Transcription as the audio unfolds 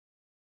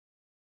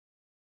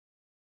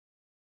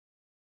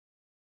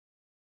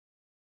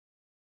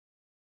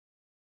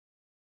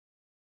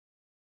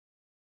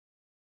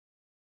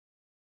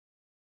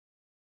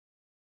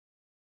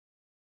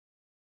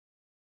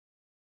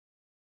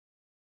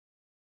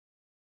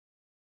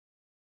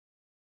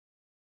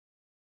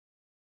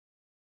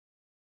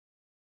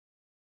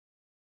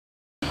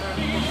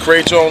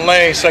Create Your Own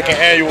Lane, 2nd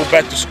annual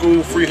Back to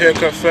School Free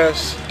Haircut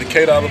Fest,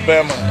 Decatur,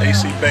 Alabama,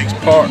 AC Banks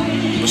Park.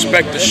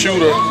 Respect the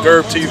Shooter,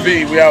 Gerb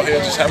TV. We out here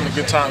just having a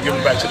good time,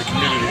 giving back to the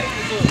community.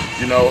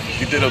 You know,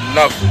 you did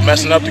enough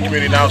messing up the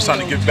community. Now it's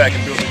time to give back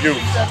and build the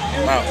youth.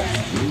 I'm out.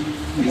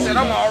 He said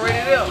I'm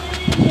already there.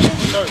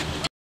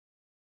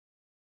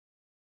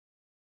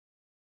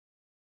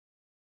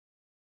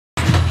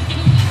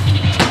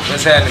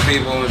 What's happening,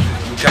 people?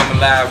 We coming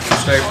live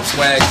straight from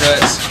Swag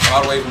Cuts,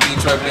 all the way from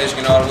Detroit,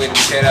 Michigan, all the way to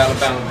Decatur,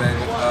 Alabama,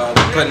 baby.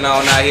 We're putting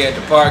on out here at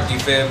the park, you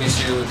feel me?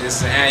 Shoot, this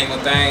is an annual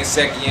thing,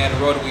 2nd year in a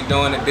row that we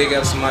doing it. Big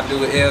ups to my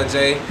dude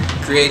LJ.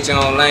 Create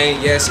Your Own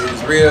Lane. Yes, it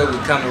is real. We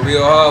coming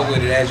real hard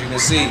with it, as you can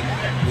see.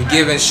 We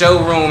giving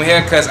showroom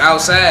haircuts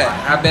outside.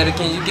 How better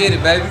can you get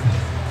it, baby?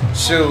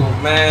 Shoot,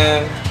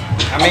 man.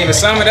 I mean, to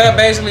sum it up,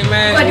 basically,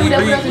 man, we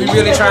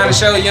really trying to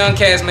show young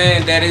cats,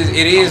 man, that it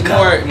is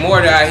more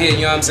out here,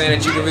 you know what I'm saying,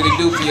 that you can really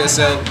do for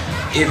yourself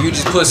if you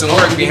just put some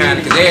work behind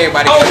it, because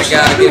everybody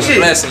gotta get a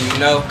blessing, you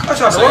know,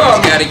 so you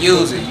just gotta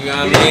use it, you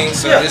know what I mean,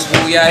 so this is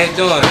what we out here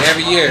doing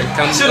every year.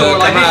 Come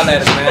holler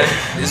at us, man.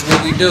 This is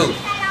what we do.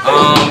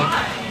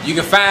 You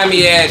can find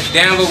me at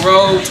Danville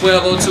Road,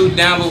 1202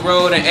 Danville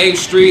Road and 8th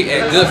Street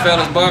at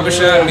Goodfellas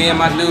Barbershop. Me and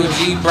my dude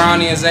G,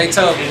 Brownie, and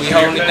Zaytoven. We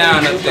holding it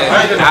down up there.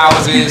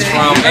 Ours is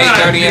from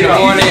 8:30 in the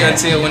morning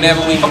until whenever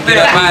we can get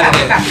up out of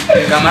there.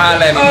 Come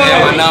holler at me,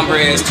 man. My number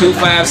is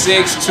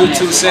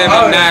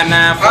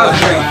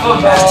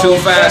 256-227-9943. That's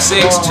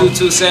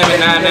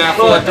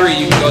 256-227-9943.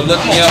 You can go look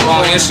me up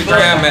on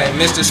Instagram at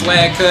Mr.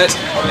 Swag Cuts.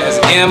 That's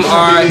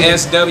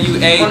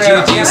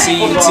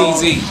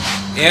MRSWAGGCUTZ.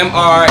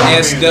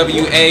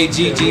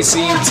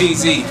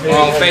 MRSWAGGCUTZ.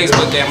 On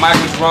Facebook, that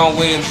Michael Jerome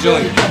Williams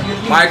Jr.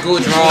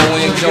 Michael Jerome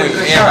Williams Jr.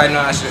 Everybody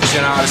know I should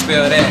know how to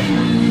spell that.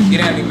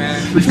 Get at me,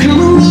 man.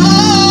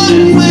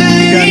 You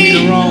got me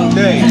the wrong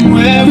day.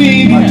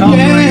 My tongue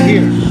right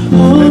here.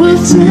 Let me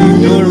see you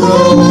do it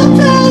wrong. I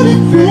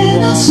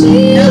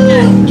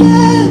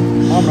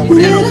don't know what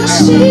the hell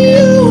is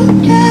that.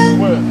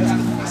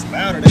 It's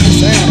louder than the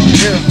sound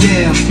here.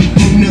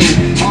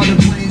 All the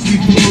planes we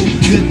flew.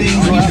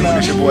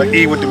 It's your boy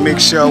E with the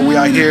Mix Show. We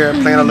out here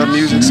playing a little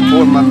music,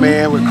 supporting my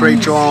man with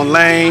Create Your Own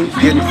Lane,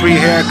 getting free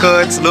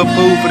haircuts, a little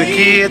food for the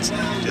kids,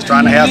 just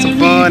trying to have some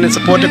fun and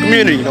support the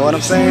community. You know what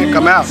I'm saying?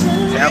 Come out,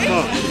 have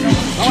fun.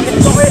 Okay,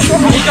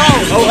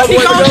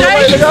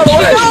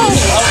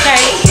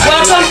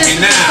 welcome to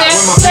the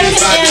 2nd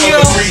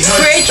annual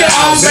Create Your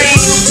Own Lane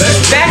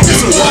Back to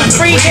School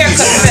Free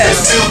Haircut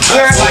Fest.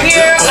 We're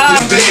here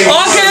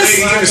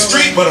August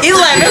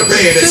 11th,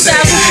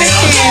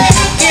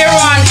 2015, here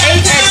on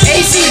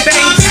AC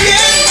Banks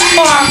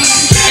Park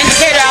in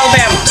Decatur,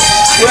 Alabama.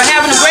 We're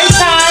having a great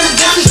time.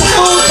 This is the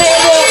food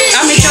table.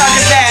 I'm in charge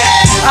of that.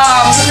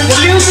 The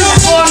music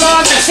is going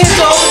on. The kids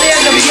are over there.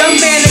 The young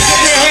man is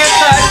getting their hair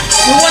cut.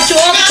 We want you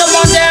all to come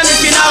on down if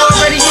you're not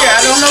already here.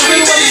 I don't know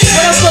really what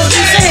I'm supposed to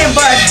be saying,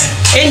 but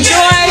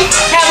enjoy,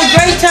 have a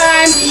great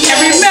time, and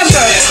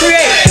remember,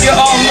 create your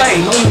own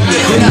lane.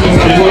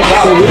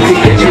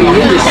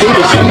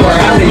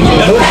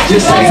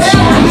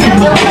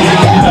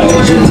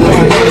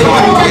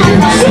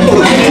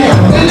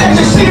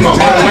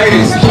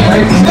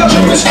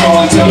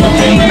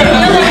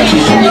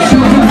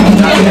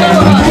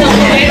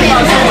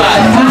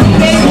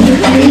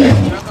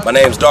 My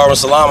name is Darwin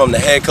Salam. I'm the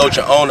head coach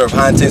and owner of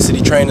High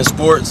Intensity Training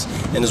Sports,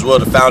 and as well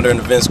the founder and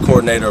events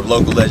coordinator of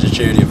Local Legend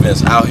Charity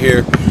Events out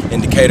here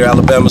in Decatur,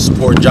 Alabama,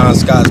 supporting John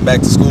Scott's Back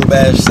to School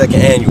Bash,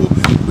 2nd annual.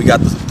 We got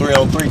the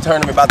 3-on-3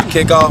 tournament about to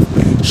kick off.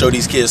 Show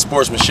these kids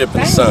sportsmanship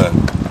in the sun.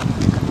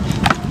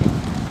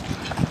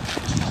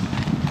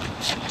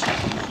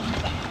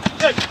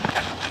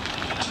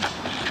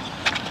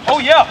 Oh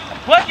yeah,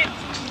 pluck it.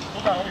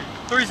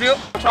 3-zip.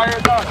 Try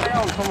your dog.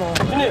 Come on.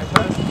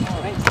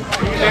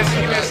 It's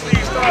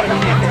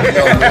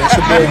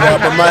your boy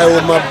Rob. I'm out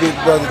with my big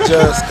brother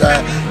John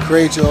Scott.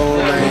 Create Your Own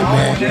Lane,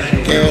 man.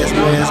 Gas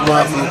Man's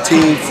Mafia,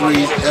 Team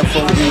Freeze,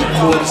 FOD,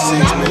 Quarter 6,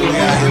 man. We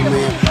out here,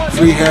 man.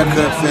 Free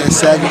Haircut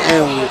Fest, 2nd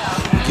annual.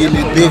 Getting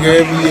it bigger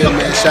every year,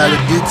 man. Shout out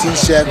to DT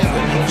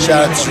Shackleford.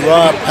 Shout out to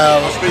Jerruad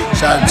Powers.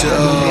 Shout out to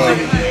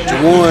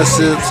Juwan,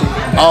 Simpson.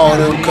 All of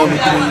them coming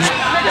through.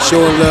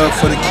 Showing love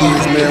for the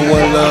kids, man.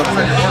 One love.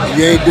 If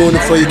you ain't doing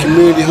it for your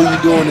community, who you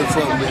doing it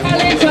for, man?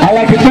 I'd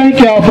like to thank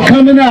y'all for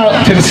coming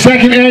out to the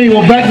 2nd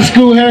annual Back to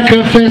School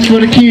Haircut Fest for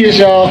the kids,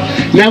 y'all.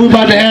 Now we're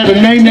about to have the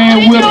Nae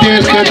Nae whip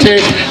dance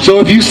contest. So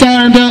if you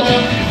signed up,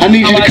 I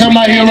need you to come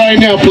out here right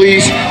now,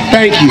 please.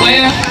 Thank you.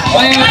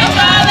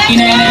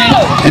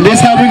 And this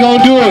is how we're going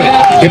to do it.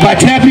 If I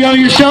tap you on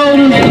your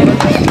shoulder,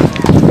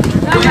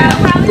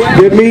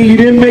 that means you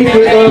didn't make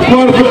the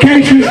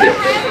qualifications.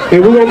 And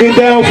we're going to get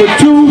down for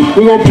 2.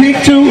 We're going to pick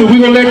 2, and we're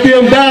going to let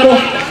them battle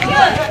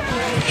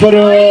for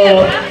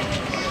the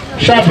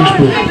shopping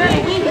spree.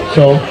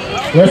 So,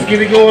 let's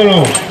get it going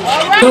on.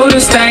 Do the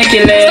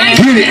stanky leg.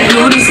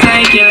 Do the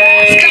stanky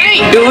leg.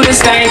 Do the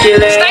stanky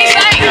leg.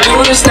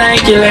 Do the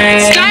stanky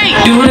leg.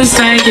 Do the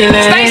stanky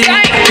leg.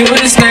 Do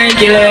the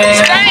stanky leg.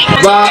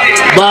 Bop,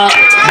 bop,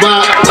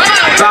 bop.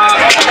 Bop,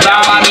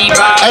 bop,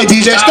 bop. Hey,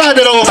 DJ, start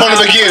that over from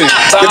the beginning.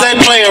 Cause they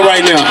playing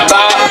right now.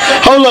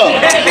 Hold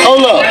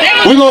up.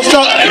 We gonna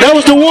start. That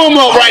was the warm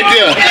up right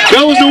there.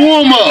 That was the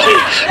warm up.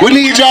 We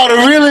need y'all to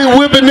really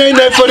whip a Nae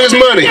Nae for this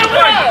money.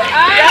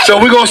 So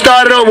we gonna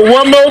start it over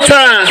one more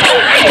time,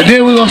 and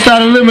then we gonna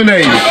start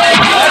eliminating.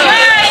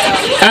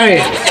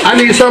 Hey, I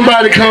need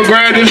somebody to come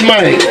grab this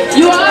mic.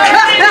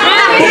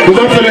 Cause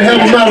I'm finna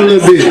help him out a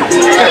little bit.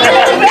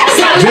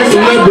 Just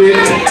a little bit.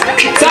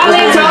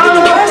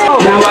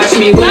 Now watch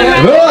me whip.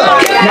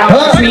 Now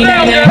watch me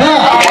Nae Nae.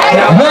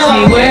 Now watch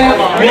me whip.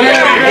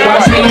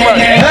 Watch me Nae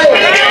Nae.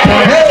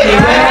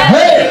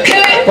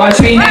 Watch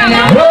me Nae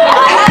Nae.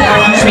 Now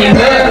watch me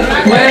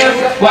whip.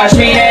 Watch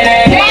me Nae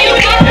Nae.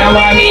 Now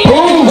watch me.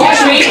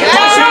 Watch me.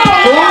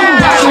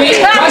 Watch me.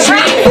 Watch me. Watch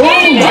me.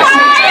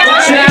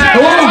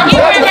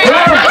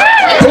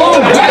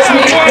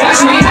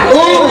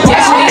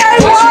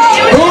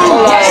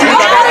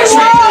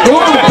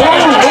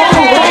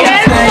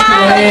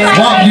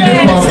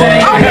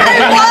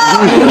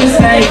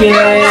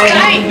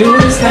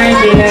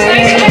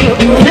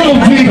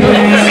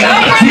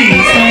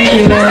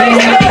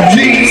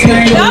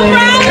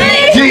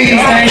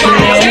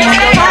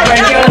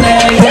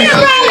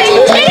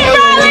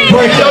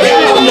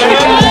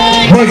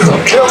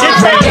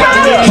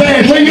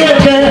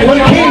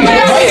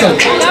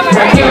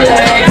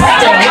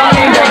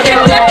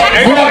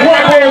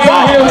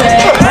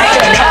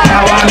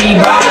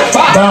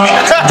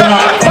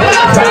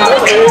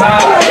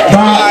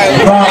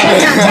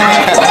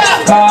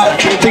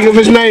 Think of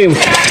his name.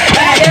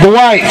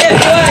 Dwight.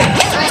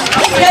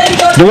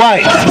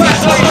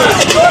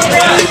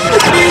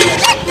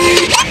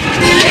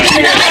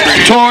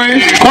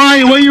 Tori.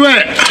 Quiet, where you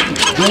at?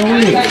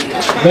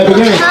 Better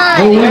go.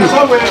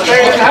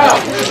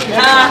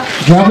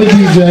 Drop it,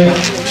 DJ.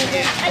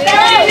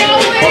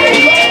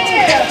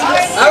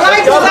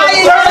 Alright,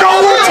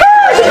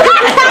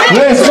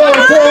 let's go,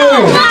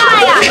 Tori.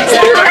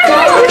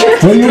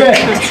 Where you at?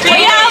 Where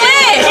y'all at?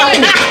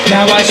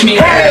 Now watch me.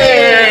 Now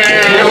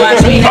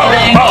watch me.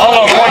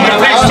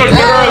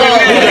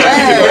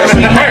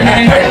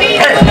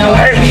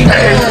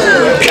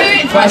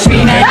 Watch me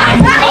now.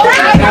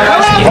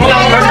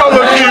 Let's go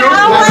look cute.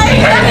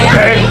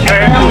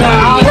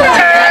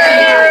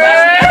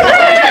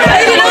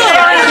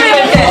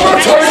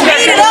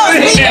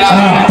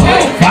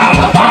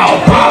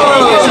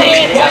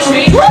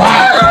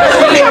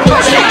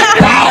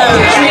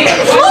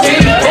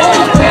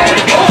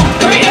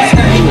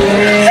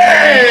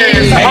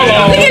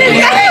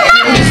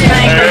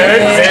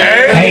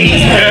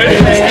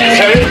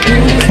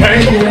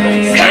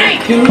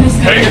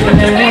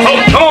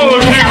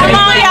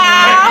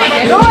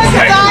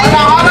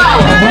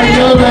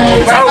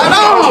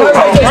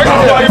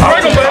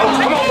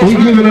 We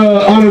giving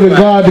honor to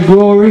God the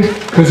glory,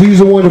 because he's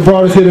the one that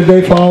brought us here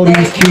today for all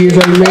these kids.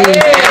 Amen.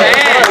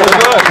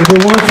 If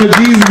it weren't for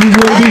Jesus, we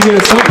wouldn't be here.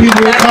 Some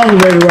people are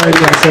tolerated right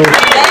now, so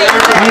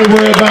I ain't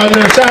worried about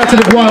that. Shout out to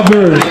the guap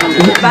birds.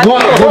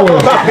 Guap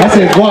birds. I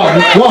said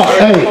guap. Guap.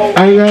 Hey, I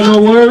ain't got no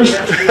words.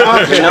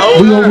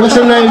 What's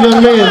your name,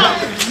 young man?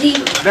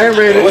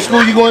 What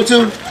school you going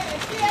to?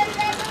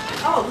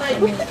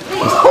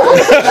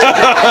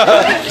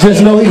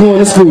 Just know he going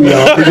to school,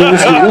 y'all. He going to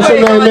school. What's your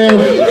name, ma'am?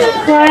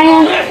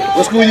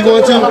 What school you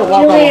going to?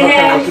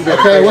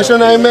 Okay, what's your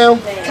name,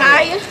 ma'am?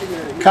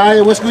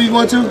 Kaya, what school you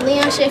going to?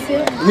 Leon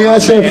Sheffield. Leon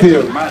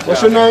Sheffield.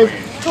 What's your name?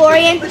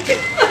 Torian.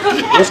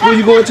 What school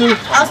you going to?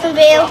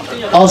 Austinville.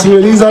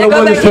 Austinville. These are the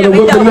winners for the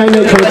Whip and Nae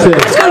Nae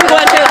contest.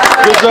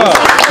 Good job.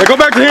 Hey, go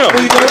back to him.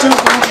 Where you going to?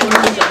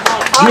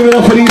 Give it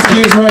up for these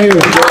kids right here.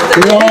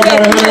 They all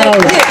got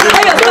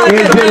 $100.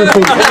 Here's dinner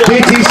from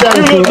DT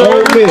Shackleford,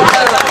 Ole Miss.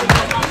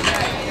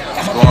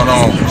 What's going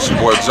on? It's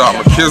your boy Jock,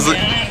 McKissic,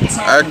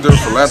 actor,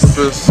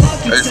 philanthropist,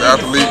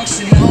 ex-athlete.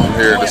 I'm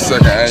here at the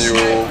second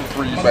annual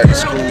free back to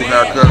school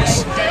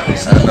haircuts.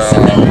 And my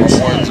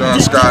boy John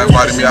Scott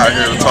invited me out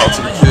here to talk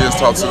to the kids,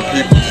 talk to the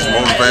people, just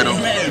motivate them.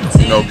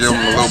 You know, give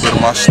them a little bit of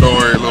my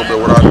story, a little bit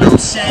of what I do.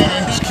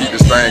 Just keep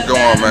this thing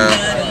going, man.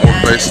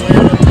 Motivation.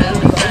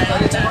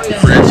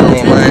 Create your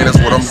own lane, that's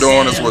what I'm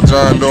doing, that's what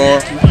John doing.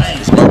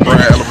 It's my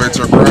brand, elevate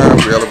your grind,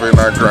 we elevate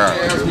our grind.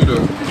 He asked me to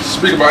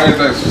speak about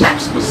anything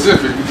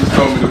specific, he just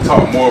told me to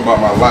talk more about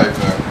my life,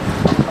 and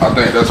I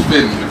think that's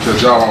fitting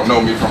because y'all don't know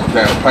me from a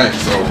can of paint,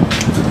 so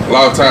a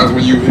lot of times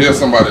when you hear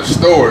somebody's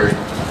story,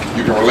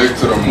 you can relate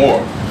to them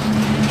more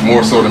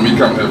so than me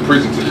coming here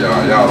preaching to y'all.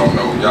 Y'all don't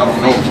know me.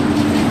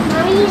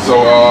 So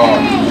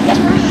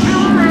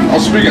I'm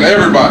speaking to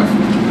everybody,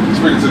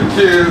 speaking to the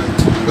kids,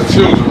 the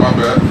children, my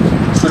bad.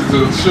 Speaking to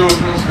the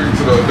children, speaking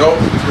to the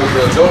adults, because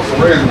the adults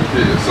are raising the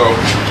kids. So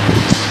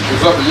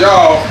it's up to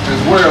y'all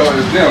as well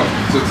as them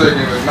to take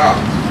in the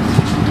knowledge.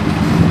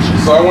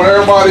 So I want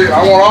everybody,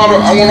 I want all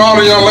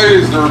the young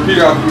ladies to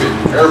repeat after me.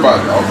 Everybody,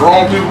 all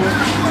grown people,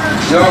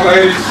 young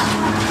ladies.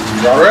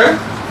 Y'all ready?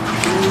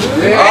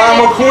 Yeah. I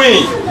am a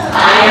queen.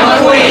 I am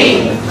a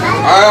queen.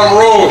 I am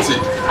royalty.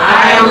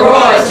 I am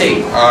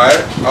royalty.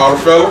 Alright, all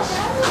the fellas,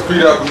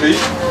 repeat after me.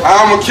 I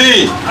am a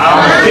king.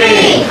 I'm a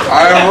king.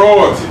 I am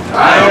royalty.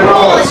 I am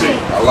royalty.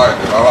 I like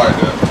that. I like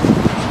that.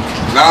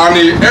 Now I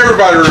need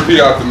everybody to repeat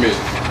after me.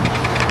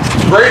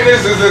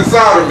 Greatness is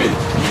inside of me.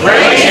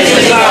 Greatness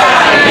is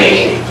inside of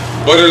me.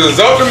 But it is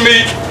up to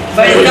me.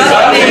 But it is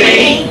up to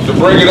me. To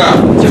bring it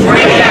out. To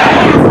bring it out.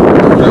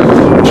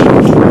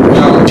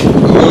 Now,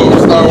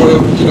 we'll start with,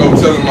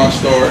 telling my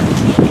story.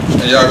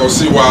 And y'all gonna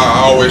see why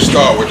I always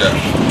start with that.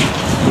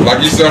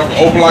 Like you said, I'm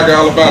from Opelika,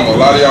 Alabama. A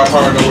lot of y'all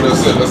probably know what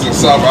that is. That's in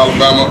South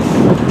Alabama,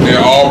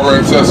 near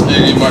Auburn,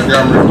 Tuskegee,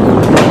 Montgomery.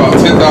 About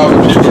 10,000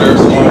 people there,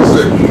 small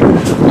city.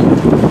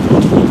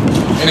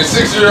 Any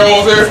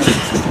 6-year-olds there?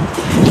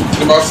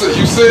 About 6?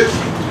 You 6?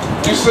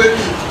 You 6?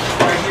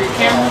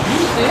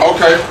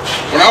 Okay.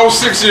 When I was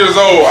 6 years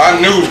old,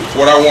 I knew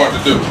what I wanted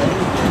to do.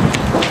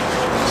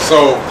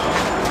 So,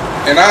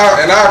 in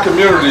our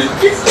community,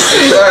 it's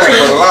sad,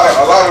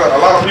 but a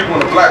lot of people in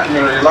the black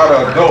community, a lot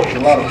of adults, a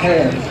lot of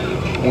parents,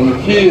 when the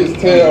kids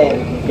tell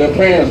their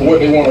parents what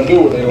they want to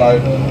do with their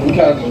life, we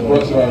kind of just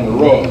brush it under the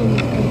rug.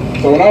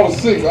 So when I was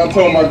 6, I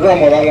told my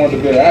grandmother I wanted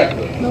to be an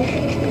actor.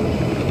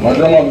 My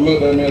grandmother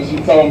looked at me and she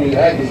told me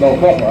actors don't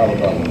come from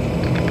Alabama.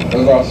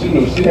 That's all she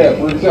knew. She had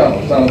 3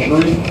 channels, Channel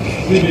 3,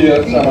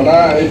 CBS, Channel 9,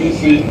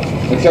 ABC,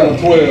 and Channel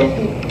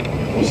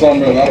 12, or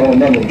something else, I don't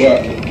remember,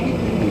 but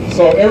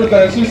so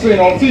everything she seen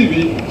on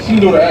TV, she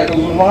knew the actors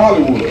was from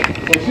Hollywood.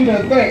 So she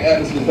didn't think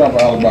actors could come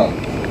from Alabama.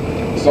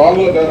 So I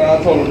looked at her and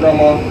I told her,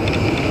 Grandma,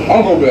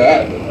 I'm gonna be an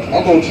actor.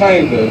 I'm gonna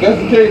change that. If that's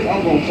the case,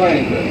 I'm gonna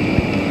change that.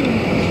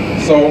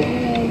 So,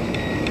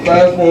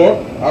 fast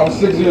forward, I was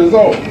 6 years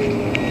old.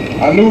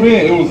 I knew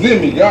then, it was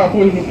in me. God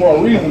put me for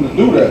a reason to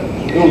do that.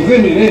 It was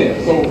in me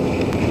then. So,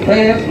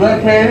 parents,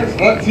 grandparents,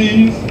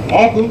 aunties,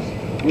 uncles,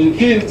 when your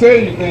kids tell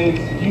you things,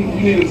 you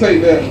need to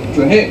take that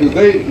to hint, because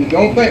they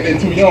don't think they're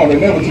too young. They're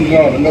never too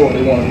young to know what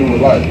they want to do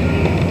with life.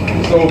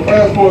 So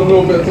fast forward a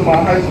little bit to my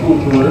high school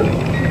career.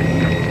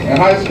 In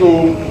high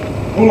school,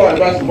 who liked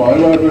basketball?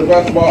 Anybody play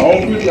basketball?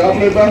 Old people, y'all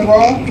play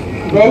basketball?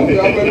 Y'all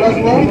play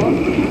basketball?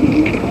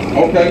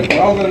 Okay, when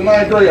I was in the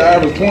 9th grade, I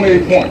averaged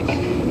 28 points.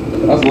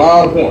 That's a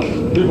lot of points.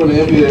 People in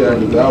the NBA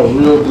averaged that. I was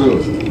real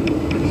good.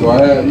 So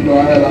I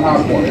had a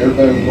high point.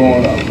 Everything was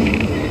going up.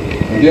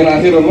 And then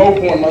I hit a low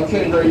point in my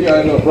 10th grade year.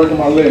 I ended up breaking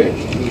my leg.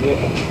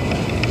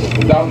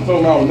 The doctor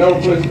told me I would never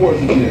play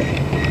sports again.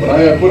 But I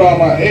had put all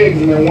my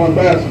eggs in that one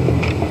basket.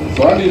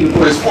 So I needed to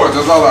play sports.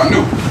 That's all I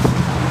knew.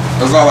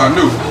 That's all I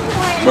knew.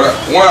 But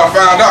what I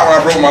found out when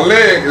I broke my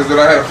leg is that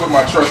I had to put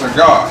my trust in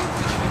God.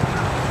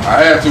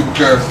 I had to,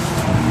 because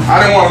I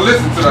didn't want to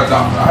listen to that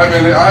doctor. I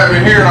had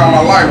been hearing all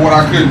my life what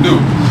I couldn't do.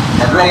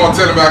 My grandma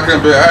telling me I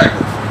couldn't be an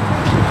actor.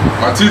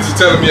 My teacher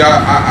telling me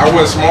I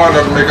wasn't smart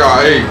enough to make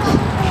all A's.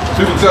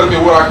 People telling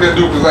me what I couldn't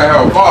do because I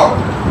have a father.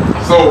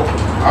 So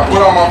I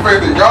put on my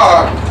faith in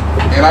God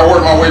and I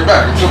worked my way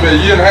back. It took me a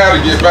year and a half to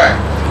get back,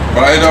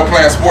 but I ended up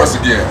playing sports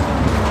again.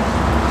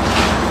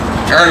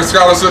 Earned a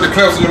scholarship at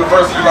Clemson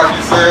University, like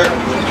you said,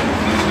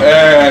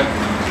 and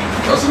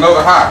that's another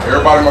high.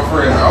 Everybody, my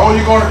friends, oh,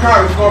 you going to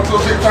college? You going to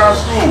a big time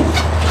school?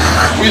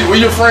 We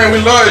your friend.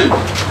 We love you.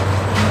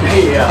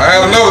 Yeah. I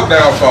had another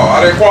downfall.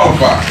 I didn't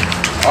qualify.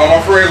 All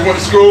my friends went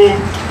to school.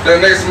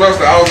 That next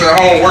semester, I was at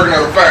home working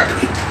at a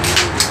factory,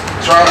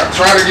 trying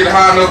to get a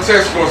high enough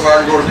test score so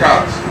I can go to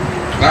college.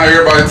 Now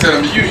everybody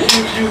telling me,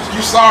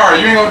 you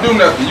sorry, you ain't gonna do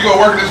nothing. You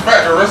gonna work at this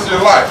factory the rest of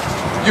your life.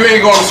 You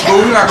ain't going to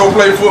school, you're not gonna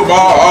play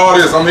football, all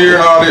this. I'm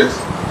hearing all this.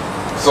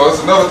 So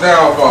it's another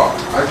downfall.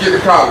 I get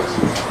to college.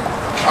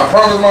 I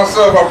promised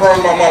myself, I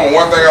promised my mama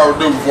one thing I would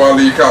do before I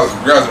leave college,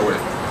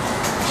 graduate.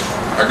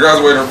 I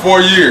graduated in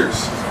 4 years.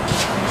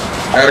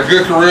 I had a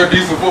good career,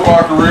 decent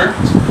football career.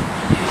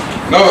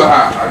 Another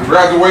high. I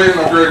graduated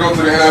and I'm ready to go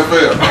to the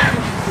NFL.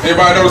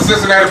 Anybody know the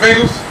Cincinnati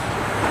Bengals?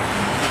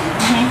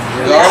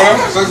 Y'all know?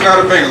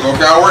 Cincinnati Bengals.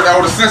 Okay, I worked out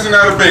with the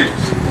Cincinnati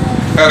Bengals.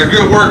 Had a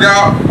good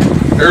workout.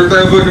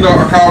 Everything's looking up.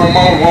 I called my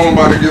mom. I'm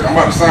about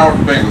to sign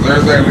with the Bengals.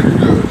 Everything's looking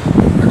good.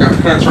 I got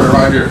the contract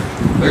right here.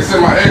 They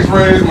sent my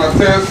x-rays, my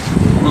tests,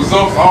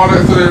 results, all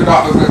that to their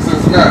doctors in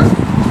Cincinnati.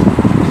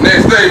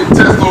 Next day,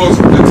 the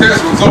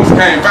test results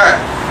came back.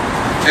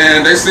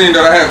 And they seen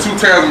that I had 2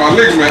 tears in my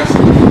ligaments.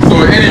 So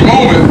at any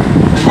moment,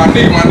 my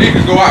knee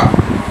could go out.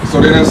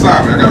 So they didn't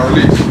sign me. I got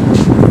released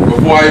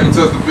before I even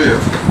touched the field.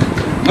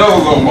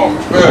 Another low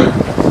moment. Failure.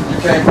 You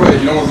can't play.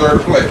 You don't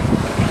deserve to play.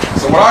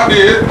 So what I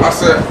did, I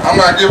said, I'm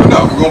not giving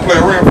up. I'm going to play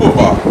arena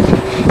football.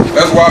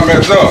 That's why I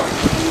met Jock.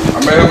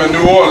 I met him in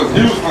New Orleans.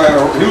 He was playing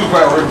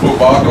arena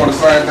football, doing the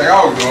same thing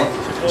I was doing,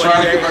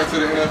 trying to get back to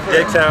the NFL.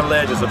 Daytime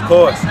Legends, of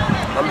course.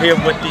 I'm here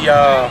with the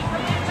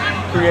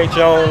Create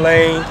Your Own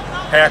Lane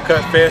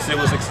Haircut Fest. It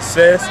was a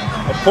success.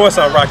 Of course,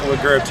 I'm rocking with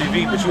Gerb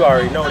TV, but you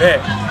already know that.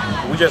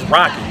 We just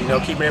rocking, you know,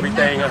 keeping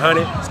everything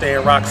 100,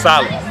 staying rock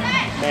solid.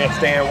 Man,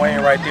 Stan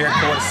Wayne right there,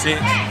 quarter 6.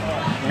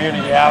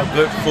 Community out,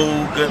 good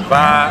food, good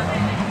vibe.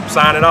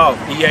 Signing off.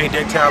 EA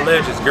Daytime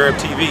Legends, Gerb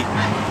TV.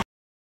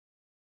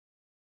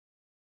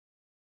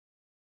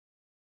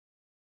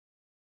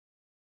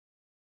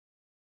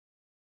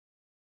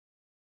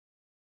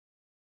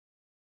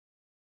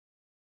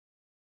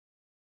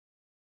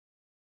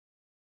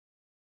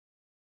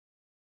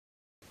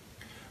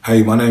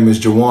 Hey, my name is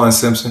Juwan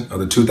Simpson of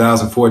the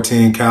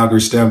 2014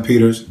 Calgary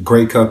Stampeders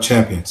Grey Cup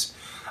champions.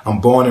 I'm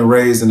born and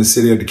raised in the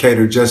city of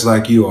Decatur just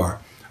like you are.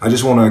 I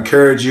just want to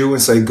encourage you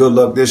and say good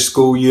luck this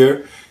school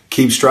year.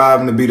 Keep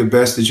striving to be the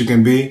best that you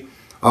can be.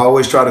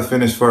 Always try to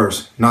finish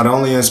first, not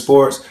only in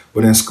sports,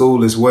 but in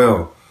school as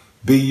well.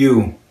 Be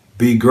you,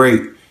 be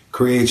great,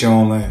 create your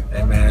own lane.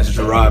 Hey man, it's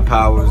Jerruad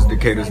Powers,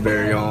 Decatur's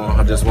very own.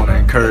 I just want to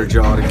encourage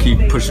y'all to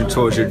keep pushing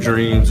towards your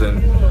dreams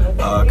and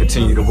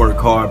continue to work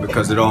hard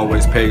because it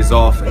always pays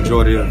off.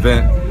 Enjoy the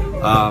event.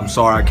 I'm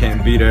sorry I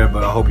can't be there,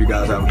 but I hope you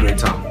guys have a great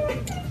time.